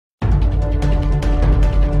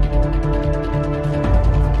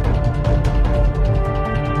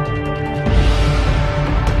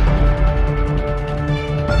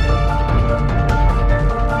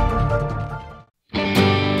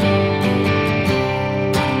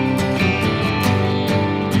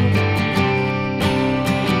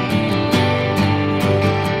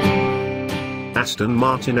Aston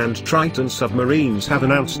Martin and Triton Submarines have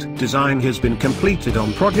announced design has been completed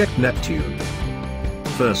on Project Neptune.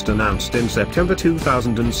 First announced in September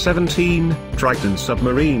 2017, Triton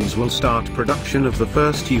Submarines will start production of the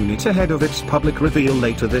first unit ahead of its public reveal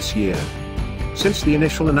later this year. Since the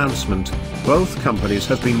initial announcement, both companies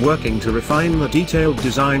have been working to refine the detailed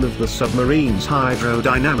design of the submarine's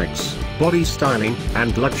hydrodynamics, body styling,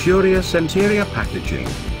 and luxurious interior packaging.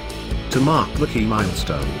 To mark the key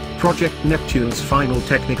milestone, Project Neptune's final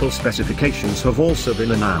technical specifications have also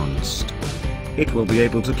been announced. It will be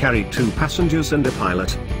able to carry 2 passengers and a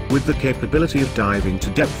pilot, with the capability of diving to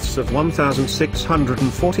depths of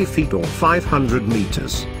 1,640 feet or 500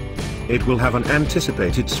 meters. It will have an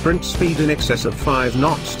anticipated sprint speed in excess of 5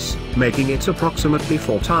 knots, making it approximately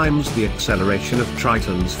 4 times the acceleration of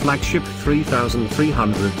Triton's flagship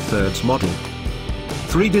 3300 thirds model.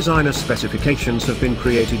 3 designer specifications have been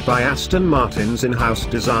created by Aston Martin's in-house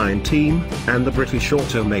design team, and the British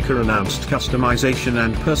automaker announced customization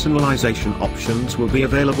and personalization options will be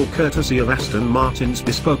available courtesy of Aston Martin's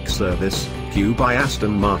bespoke service, Q by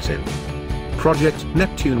Aston Martin. Project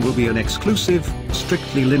Neptune will be an exclusive,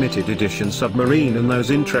 strictly limited edition submarine, and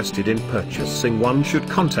those interested in purchasing one should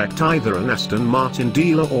contact either an Aston Martin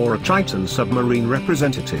dealer or a Triton Submarine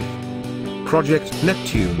representative. Project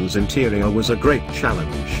Neptune's interior was a great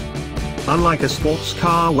challenge. Unlike a sports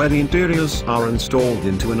car where the interiors are installed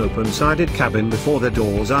into an open-sided cabin before the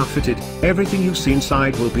doors are fitted, everything you see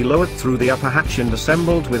inside will be lowered through the upper hatch and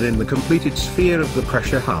assembled within the completed sphere of the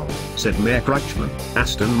pressure hull, said Mayor Kreichman,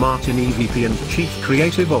 Aston Martin EVP and Chief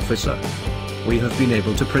Creative Officer. We have been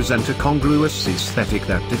able to present a congruous aesthetic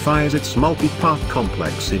that defies its multi-part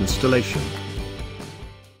complex installation.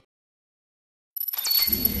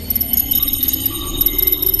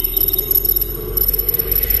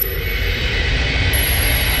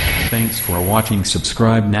 Thanks for watching.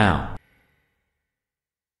 Subscribe now.